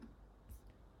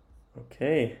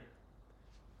Okay,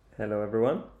 hello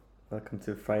everyone. Welcome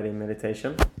to Friday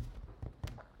meditation.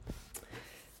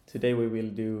 Today we will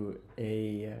do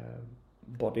a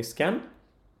body scan.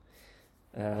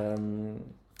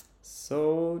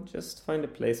 So just find a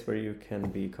place where you can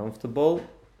be comfortable.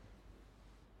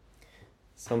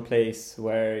 Some place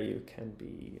where you can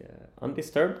be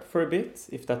undisturbed for a bit,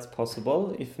 if that's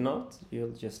possible. If not,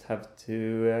 you'll just have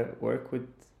to work with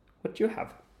what you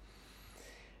have.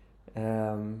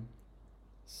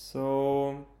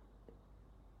 So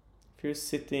if you're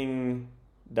sitting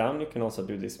down, you can also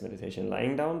do this meditation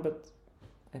lying down, but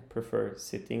I prefer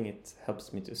sitting. It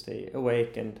helps me to stay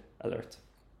awake and alert.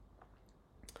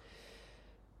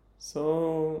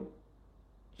 So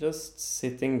just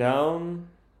sitting down,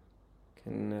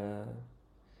 can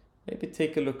maybe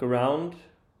take a look around,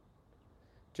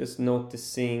 just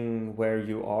noticing where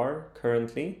you are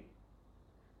currently.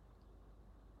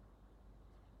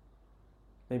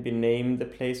 Maybe name the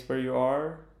place where you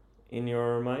are in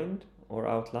your mind or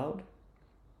out loud.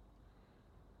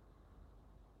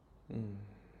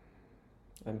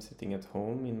 I'm sitting at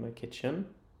home in my kitchen.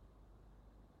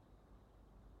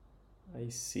 I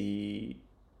see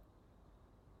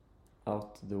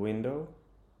out the window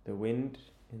the wind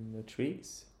in the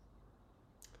trees.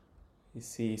 I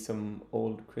see some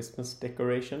old Christmas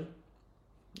decoration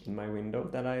in my window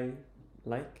that I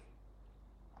like.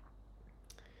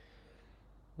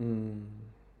 So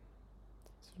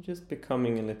just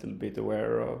becoming a little bit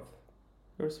aware of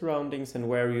your surroundings and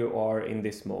where you are in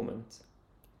this moment.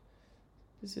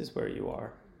 This is where you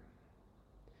are.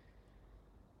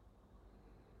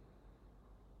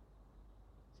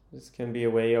 This can be a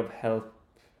way of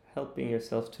helping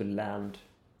yourself to land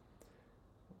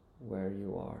where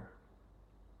you are.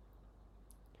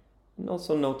 And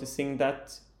also noticing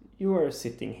that you are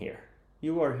sitting here.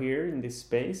 You are here in this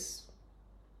space.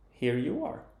 Here you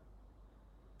are.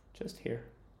 Just here.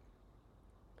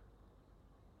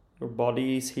 Your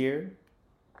body is here.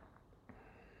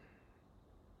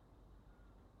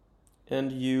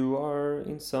 And you are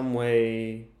in some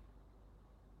way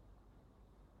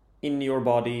in your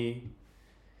body,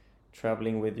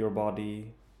 traveling with your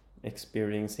body,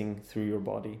 experiencing through your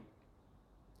body.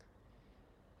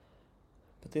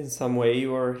 But in some way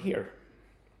you are here.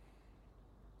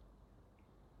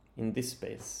 In this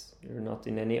space. You're not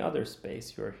in any other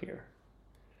space, you're here.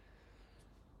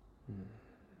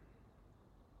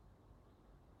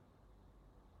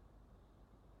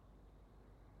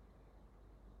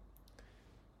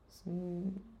 So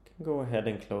you can go ahead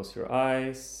and close your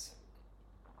eyes.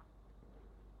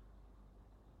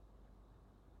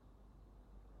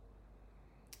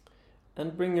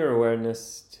 And bring your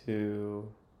awareness to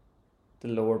the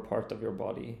lower part of your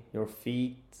body, your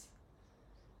feet,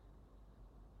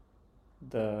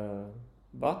 the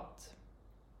butt,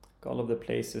 all of the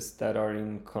places that are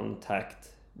in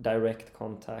direct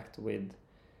contact with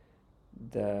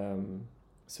the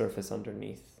surface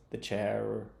underneath, the chair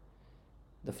or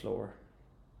the floor.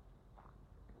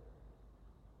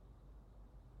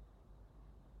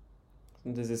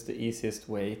 And this is the easiest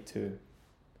way to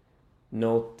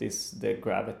notice the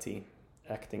gravity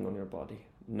acting on your body,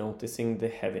 noticing the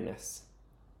heaviness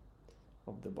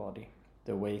of the body,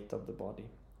 the weight of the body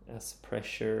as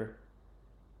pressure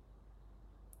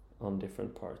on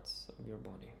different parts of your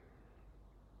body.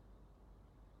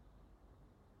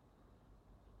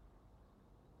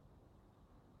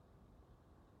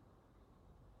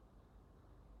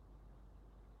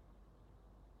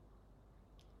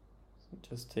 So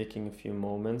just taking a few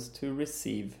moments to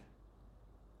receive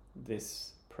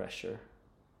this pressure.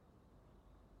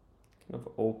 Kind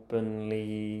of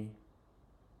openly,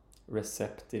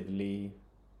 receptively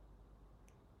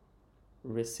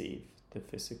receive the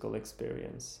physical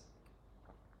experience.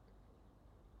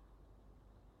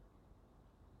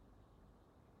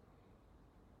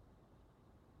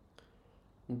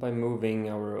 And by moving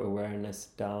our awareness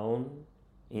down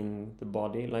in the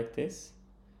body like this,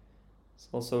 it's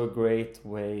also a great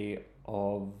way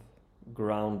of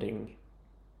grounding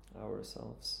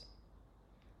ourselves.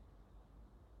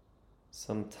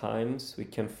 Sometimes we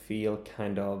can feel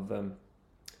kind of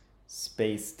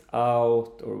spaced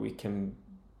out, or we can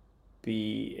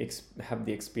have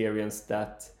the experience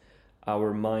that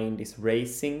our mind is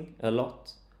racing a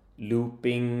lot,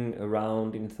 looping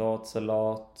around in thoughts a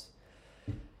lot,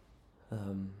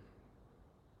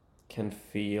 can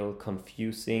feel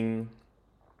confusing,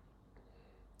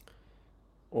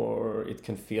 or it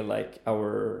can feel like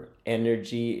our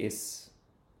energy is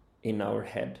in our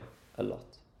head a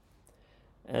lot.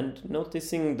 And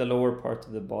noticing the lower part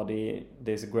of the body,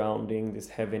 this grounding, this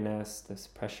heaviness, this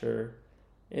pressure,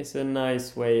 is a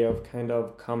nice way of kind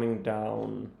of coming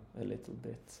down a little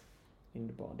bit in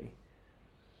the body.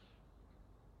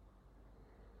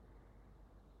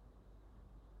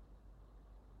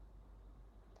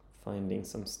 Finding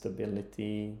some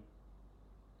stability,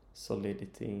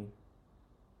 solidity.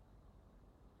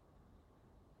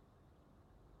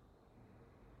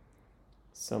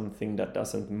 Something that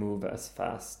doesn't move as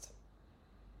fast.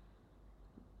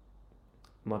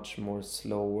 Much more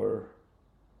slower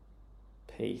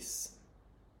pace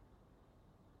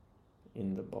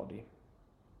in the body.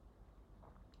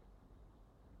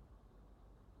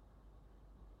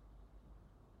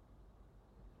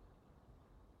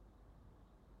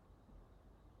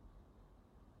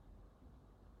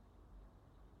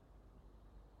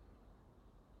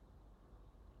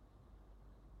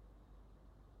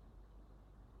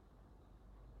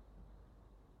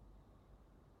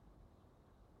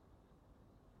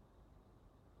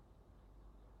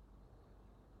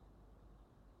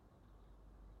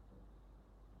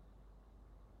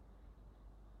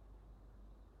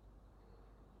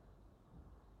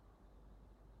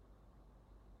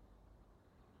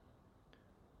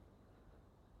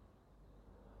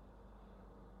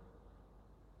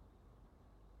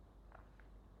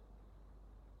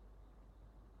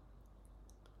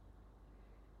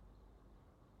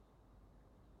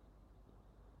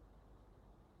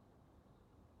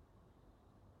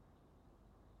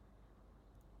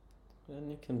 Then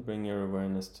you can bring your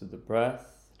awareness to the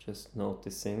breath, just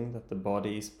noticing that the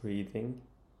body is breathing.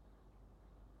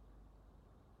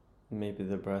 Maybe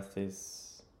the breath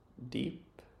is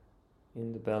deep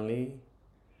in the belly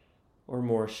or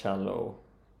more shallow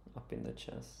up in the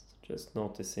chest. Just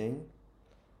noticing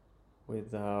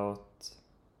without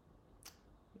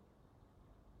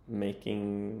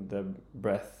making the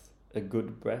breath a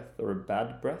good breath or a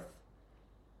bad breath.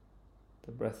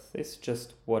 The breath is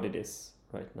just what it is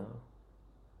right now.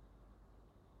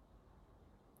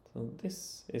 So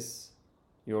this is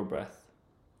your breath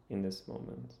in this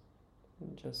moment.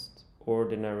 Just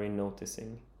ordinary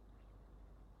noticing.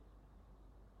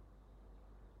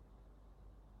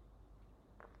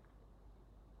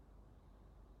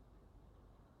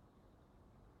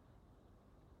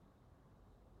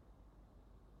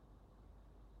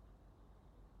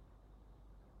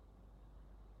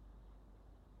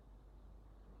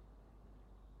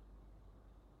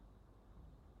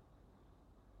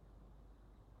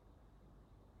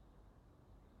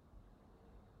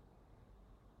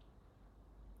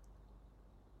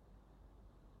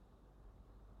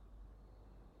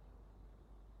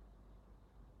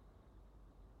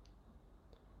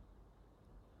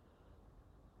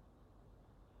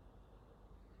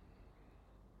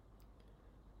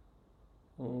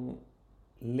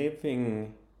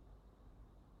 Living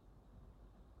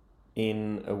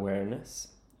in awareness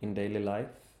in daily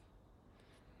life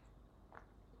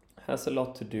has a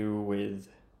lot to do with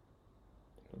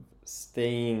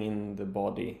staying in the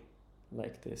body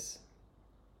like this.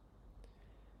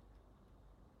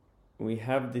 We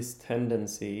have this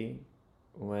tendency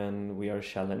when we are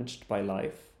challenged by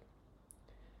life,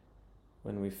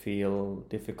 when we feel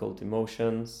difficult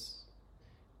emotions,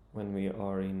 when we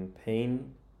are in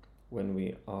pain, when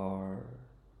we are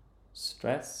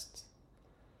stressed,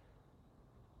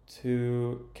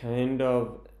 to kind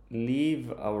of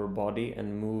leave our body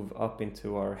and move up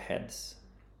into our heads,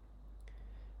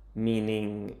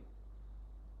 meaning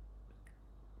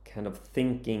kind of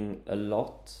thinking a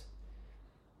lot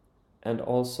and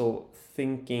also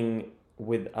thinking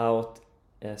without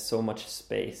so much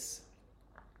space.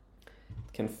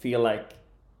 It can feel like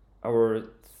our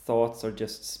thoughts are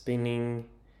just spinning,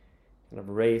 kind of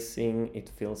racing. It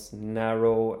feels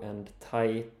narrow and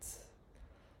tight.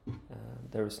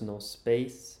 There is no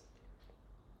space.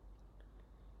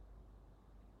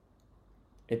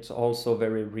 It's also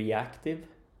very reactive.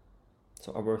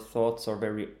 So our thoughts are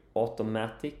very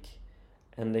automatic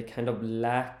and they kind of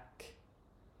lack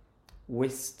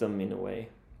wisdom in a way,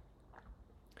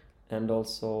 and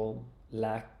also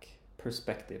lack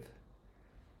perspective.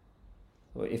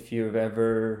 So if you've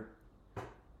ever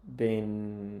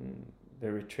been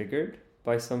very triggered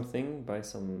by something, by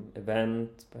some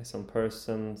event, by some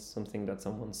person, something that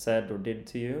someone said or did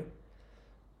to you,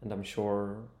 and I'm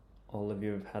sure all of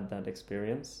you have had that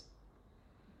experience,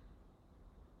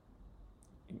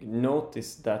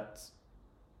 notice that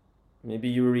maybe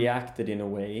you reacted in a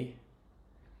way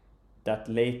that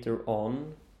later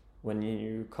on, when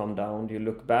you calm down, you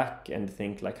look back and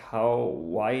think like,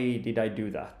 why did I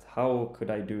do that? How could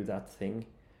I do that thing?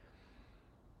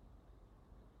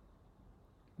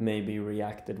 Maybe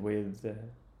reacted with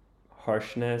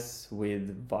harshness,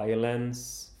 with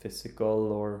violence,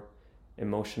 physical or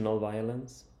emotional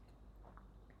violence,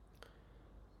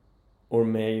 or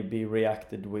maybe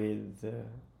reacted with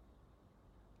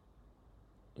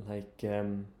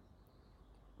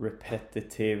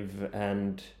repetitive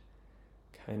and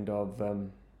kind of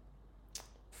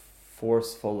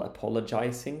forceful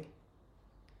apologizing,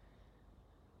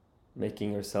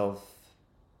 making yourself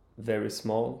very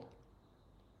small.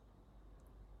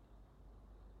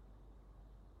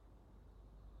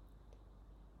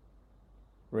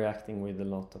 Reacting with a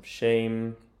lot of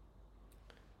shame,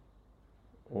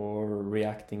 or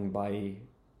reacting by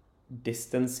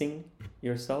distancing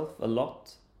yourself a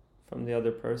lot from the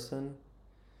other person,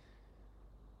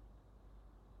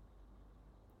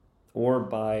 or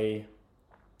by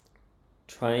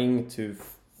trying to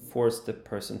force the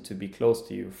person to be close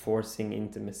to you, forcing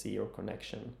intimacy or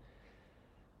connection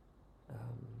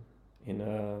in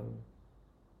a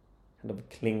kind of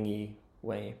clingy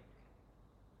way,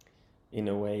 in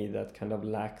a way that kind of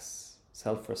lacks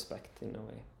self-respect in a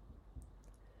way.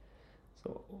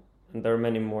 So, and there are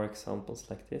many more examples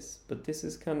like this, but this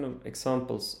is kind of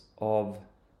examples of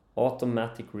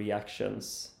automatic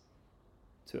reactions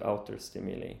to outer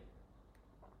stimuli.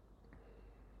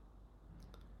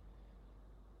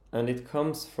 And it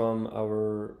comes from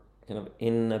our kind of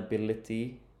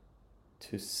inability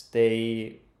to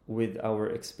stay with our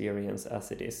experience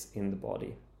as it is in the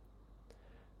body.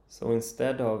 So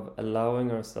instead of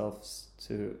allowing ourselves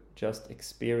to just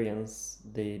experience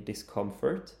the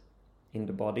discomfort in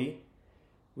the body,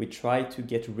 we try to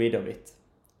get rid of it.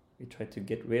 We try to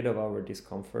get rid of our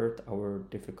discomfort, our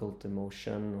difficult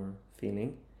emotion or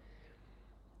feeling,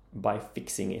 by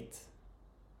fixing it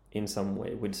in some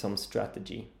way, with some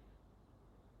strategy.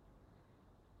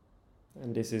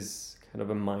 And this is kind of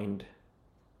a mind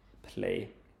play,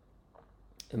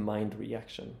 a mind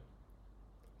reaction,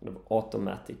 kind of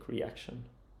automatic reaction.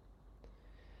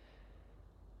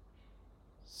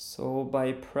 So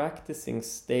by practicing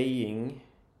staying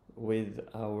with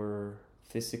our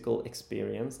physical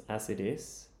experience as it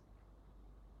is,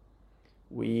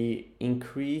 we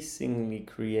increasingly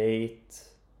create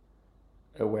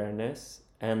awareness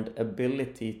and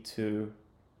ability to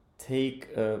take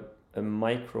a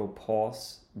micro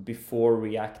pause before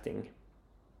reacting,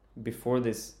 before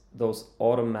those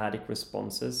automatic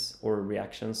responses or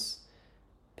reactions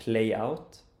play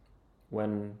out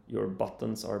when your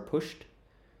buttons are pushed.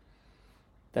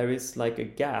 There is like a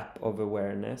gap of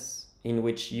awareness in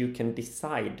which you can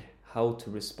decide how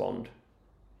to respond.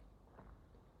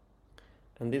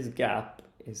 And this gap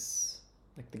is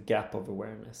like the gap of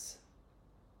awareness,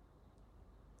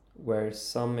 where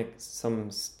some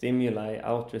stimuli,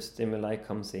 outer stimuli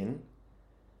comes in,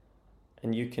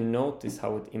 and you can notice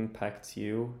how it impacts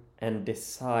you and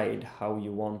decide how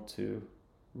you want to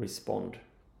respond.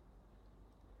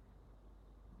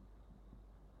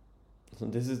 So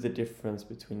this is the difference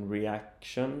between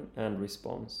reaction and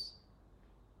response.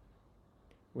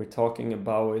 We're talking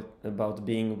about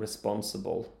being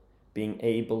responsible, being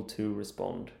able to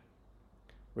respond,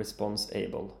 response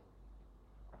able.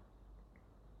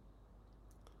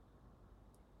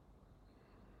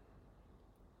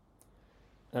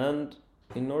 And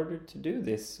in order to do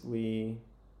this, we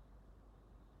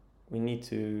need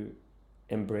to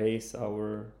embrace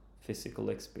our physical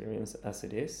experience as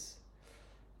it is.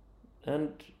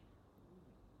 And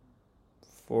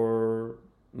for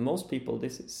most people,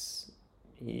 this is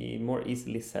more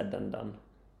easily said than done.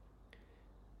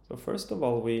 So first of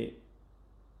all, we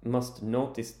must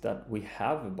notice that we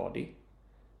have a body.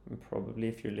 And probably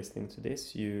if you're listening to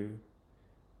this, you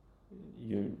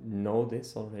know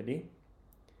this already.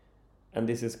 And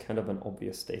this is kind of an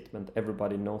obvious statement.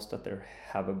 Everybody knows that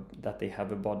they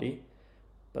have a body,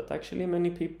 but actually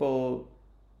many people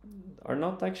are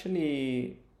not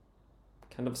actually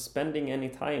kind of spending any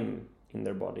time in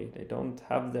their body. They don't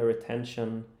have their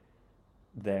attention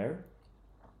there.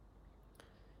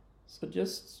 So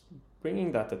just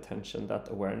bringing that attention, that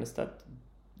awareness that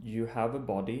you have a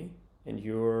body and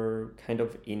you're kind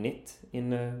of in it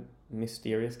in a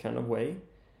mysterious kind of way.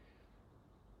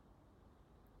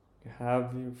 You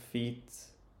have your feet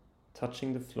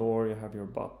touching the floor, you have your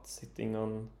butt sitting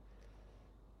on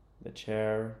the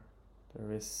chair.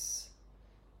 There is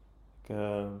like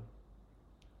a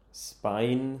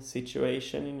spine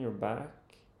situation in your back.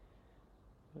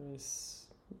 There is,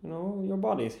 your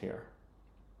body is here.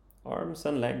 Arms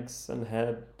and legs and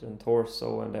head and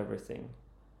torso and everything.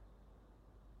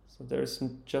 So there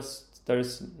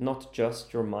is not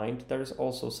just your mind, there is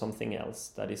also something else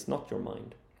that is not your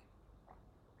mind.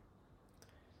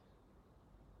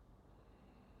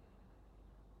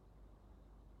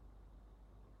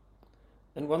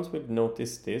 And once we've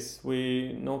noticed this,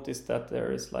 we notice that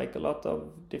there is like a lot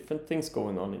of different things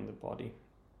going on in the body.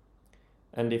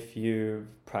 And if you've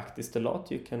practiced a lot,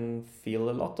 you can feel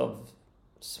a lot of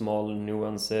small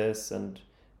nuances and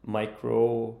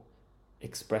micro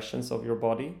expressions of your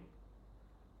body.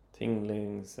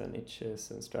 Tinglings and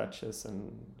itches and stretches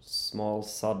and small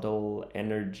subtle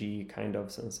energy kind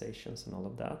of sensations and all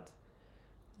of that.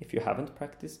 If you haven't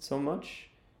practiced so much,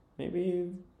 maybe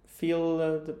you feel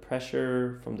the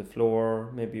pressure from the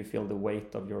floor, maybe you feel the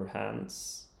weight of your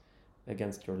hands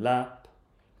against your lap.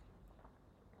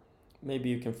 Maybe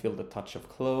you can feel the touch of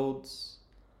clothes,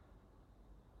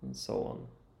 and so on.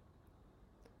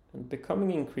 And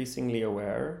becoming increasingly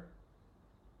aware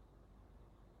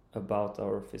about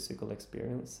our physical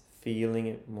experience,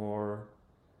 feeling more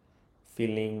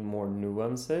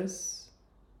nuances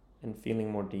and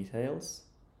feeling more details.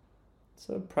 It's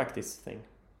a practice thing.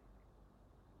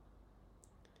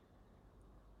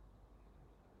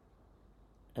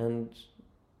 And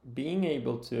being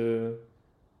able to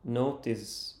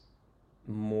notice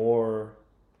more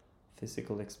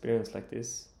physical experience like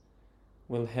this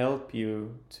will help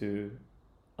you to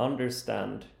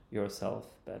understand yourself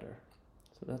better.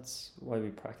 So that's why we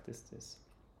practice this.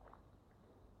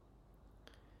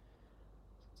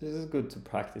 This is good to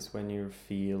practice when you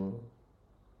feel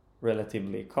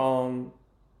relatively calm,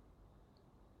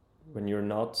 when you're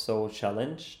not so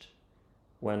challenged,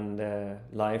 when the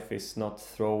life is not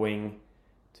throwing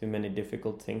too many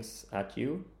difficult things at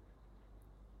you.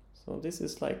 So this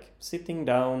is like sitting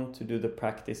down to do the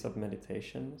practice of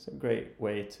meditation. It's a great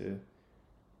way to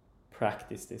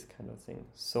practice this kind of thing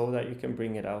so that you can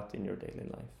bring it out in your daily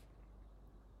life.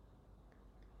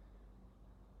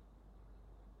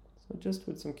 So just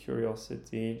with some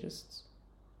curiosity, just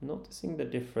noticing the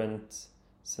different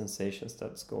sensations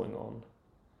that's going on.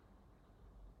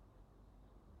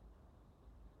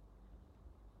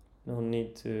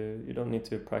 You don't need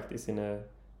to practice in a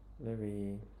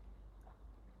very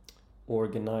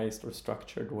organized or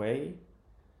structured way.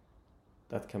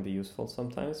 That can be useful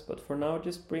sometimes, but for now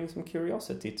just bring some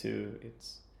curiosity to it.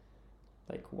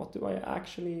 Like, what do I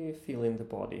actually feel in the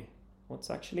body? What's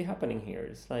actually happening here?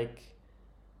 It's like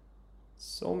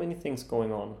so many things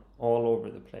going on all over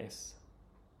the place.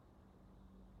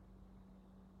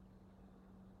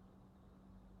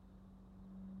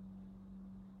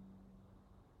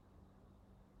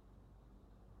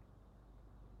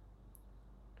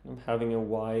 I'm having a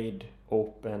wide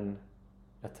open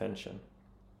attention.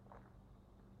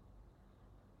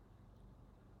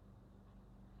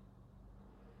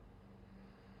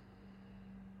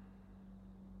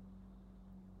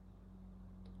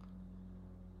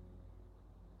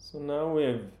 So now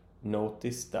we've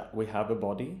noticed that we have a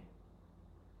body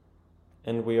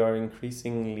and we are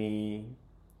increasingly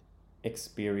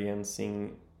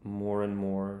experiencing more and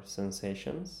more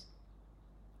sensations.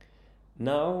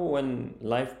 Now when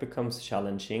life becomes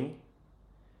challenging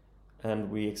and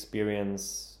we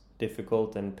experience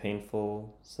difficult and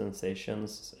painful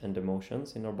sensations and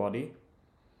emotions in our body,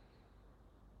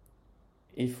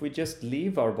 if we just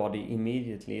leave our body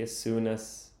immediately as soon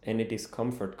as any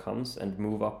discomfort comes and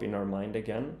move up in our mind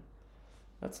again,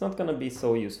 that's not going to be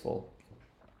so useful.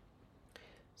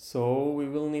 So we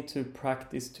will need to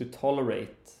practice to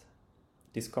tolerate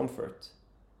discomfort,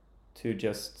 to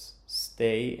just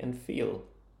stay and feel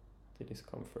the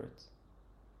discomfort.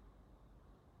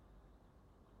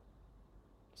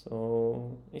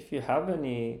 So if you have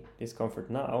any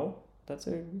discomfort now, that's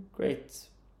a great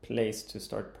place to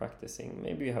start practicing.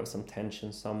 Maybe you have some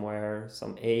tension somewhere,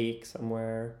 some ache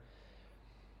somewhere,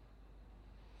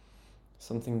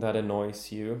 something that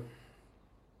annoys you.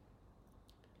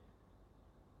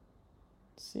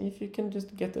 See if you can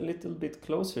just get a little bit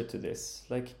closer to this.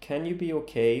 Like, can you be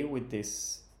okay with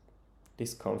this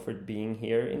discomfort being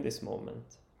here in this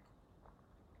moment?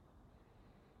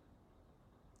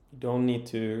 You don't need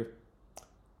to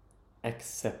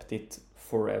accept it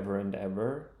forever and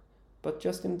ever, but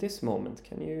just in this moment,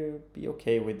 can you be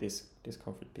okay with this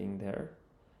discomfort being there?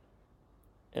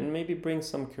 And maybe bring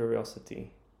some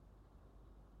curiosity.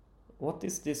 What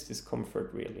is this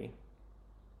discomfort really?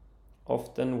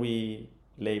 Often we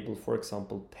label, for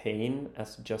example, pain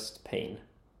as just pain.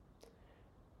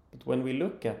 But when we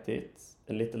look at it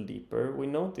a little deeper, we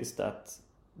notice that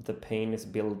the pain is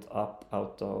built up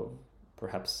out of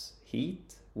perhaps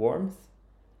heat, warmth,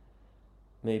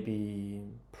 maybe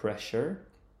pressure,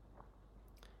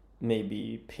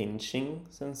 maybe pinching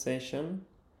sensation.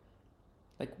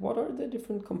 Like, what are the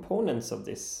different components of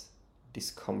this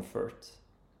discomfort?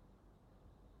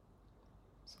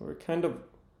 So we're kind of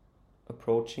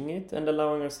approaching it and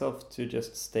allowing ourselves to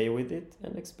just stay with it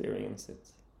and experience it.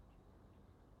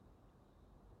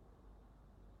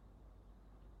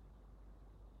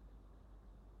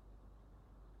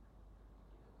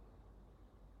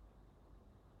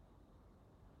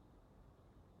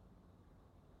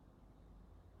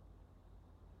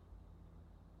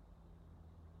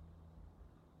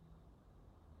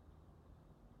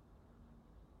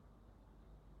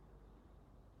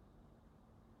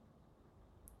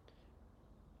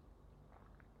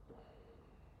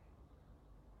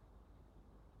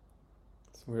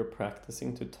 So we're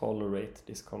practicing to tolerate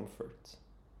discomfort.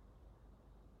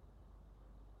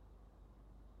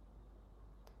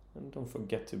 And don't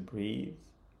forget to breathe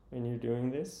when you're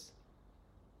doing this.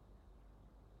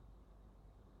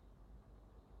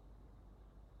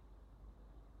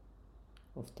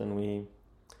 Often we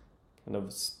kind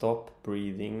of stop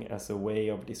breathing as a way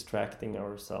of distracting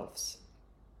ourselves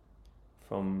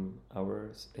from our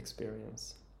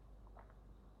experience.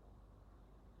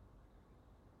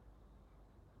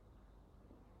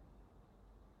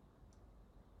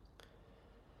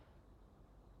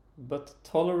 But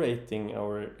tolerating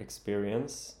our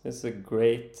experience is a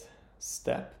great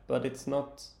step, but it's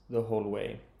not the whole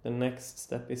way. The next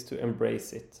step is to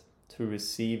embrace it, to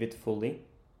receive it fully.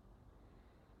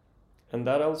 And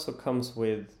that also comes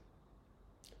with,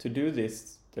 to do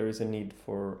this, there is a need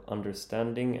for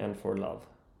understanding and for love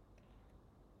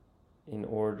in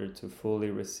order to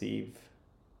fully receive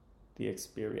the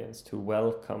experience, to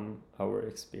welcome our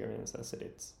experience as it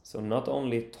is. So not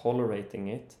only tolerating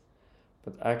it,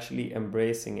 but actually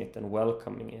embracing it and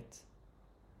welcoming it.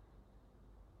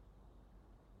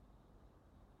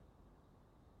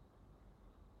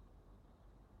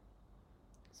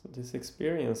 So this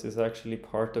experience is actually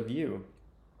part of you.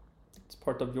 It's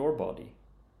part of your body.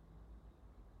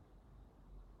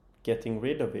 Getting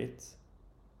rid of it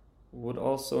would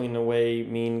also in a way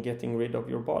mean getting rid of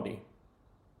your body.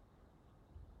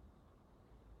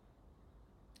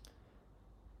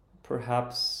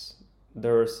 Perhaps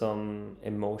there are some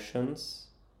emotions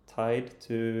tied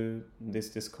to this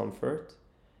discomfort.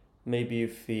 Maybe you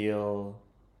feel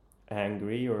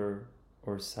angry or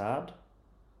sad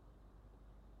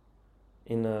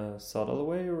in a subtle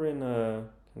way or in a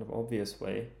kind of obvious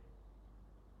way.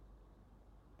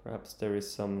 Perhaps there is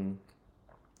some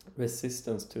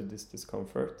resistance to this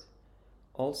discomfort.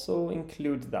 Also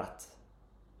include that.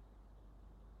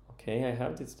 Okay, I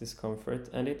have this discomfort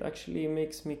and it actually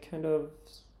makes me kind of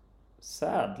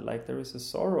sad, like there is a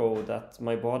sorrow that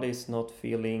my body is not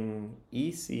feeling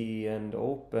easy and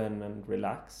open and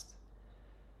relaxed.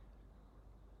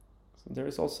 So there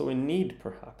is also a need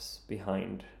perhaps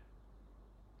behind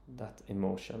that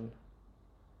emotion.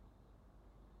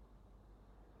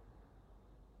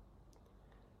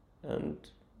 And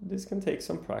this can take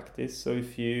some practice. So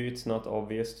if it's not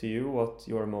obvious to you what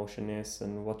your emotion is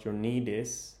and what your need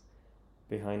is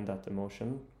behind that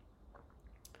emotion,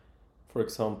 for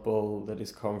example, the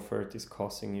discomfort is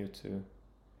causing you to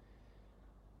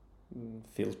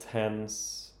feel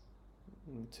tense,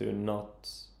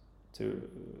 to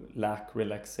lack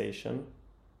relaxation.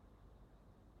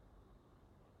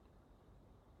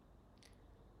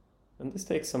 And this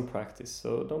takes some practice,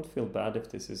 so don't feel bad if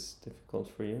this is difficult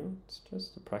for you. It's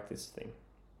just a practice thing.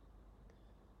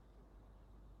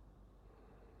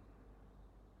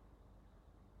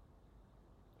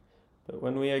 But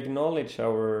when we acknowledge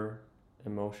our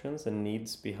emotions and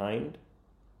needs behind,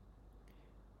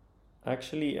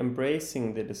 actually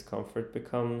embracing the discomfort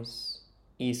becomes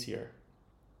easier.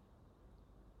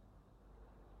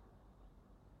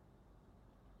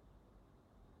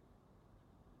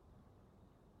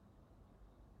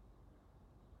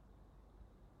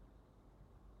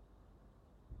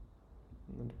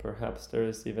 And perhaps there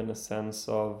is even a sense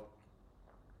of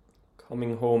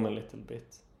coming home a little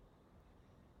bit.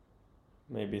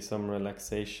 Maybe some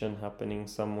relaxation happening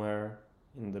somewhere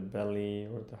in the belly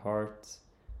or the heart.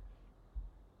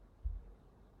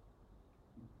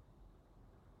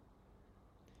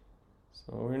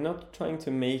 So we're not trying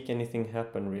to make anything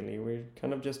happen really. We're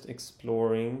kind of just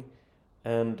exploring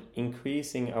and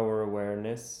increasing our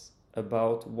awareness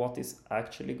about what is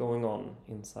actually going on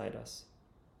inside us.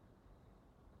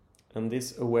 And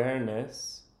this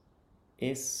awareness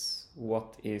is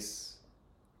what is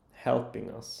helping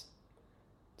us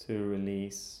to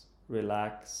release,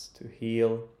 relax, to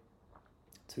heal,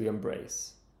 to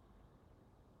embrace.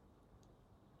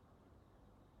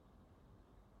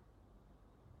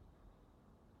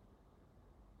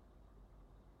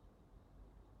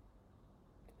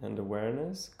 And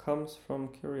awareness comes from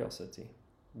curiosity,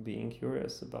 being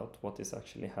curious about what is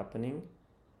actually happening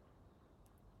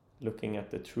looking at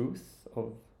the truth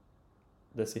of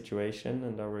the situation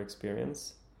and our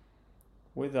experience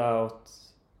without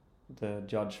the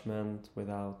judgment,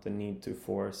 without the need to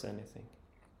force anything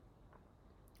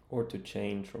or to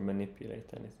change or manipulate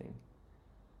anything.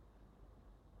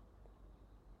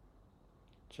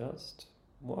 Just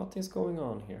what is going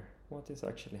on here? What is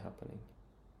actually happening?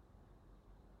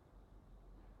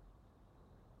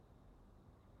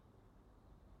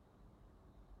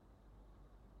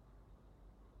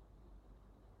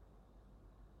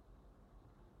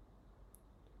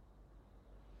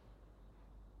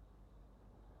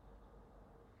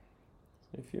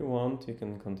 If you want, you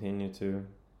can continue to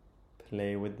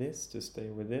play with this, to stay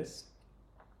with this.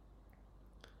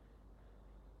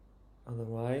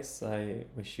 Otherwise, I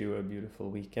wish you a beautiful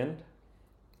weekend,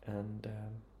 and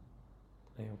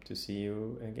I hope to see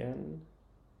you again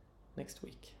next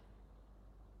week.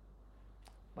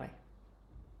 Bye.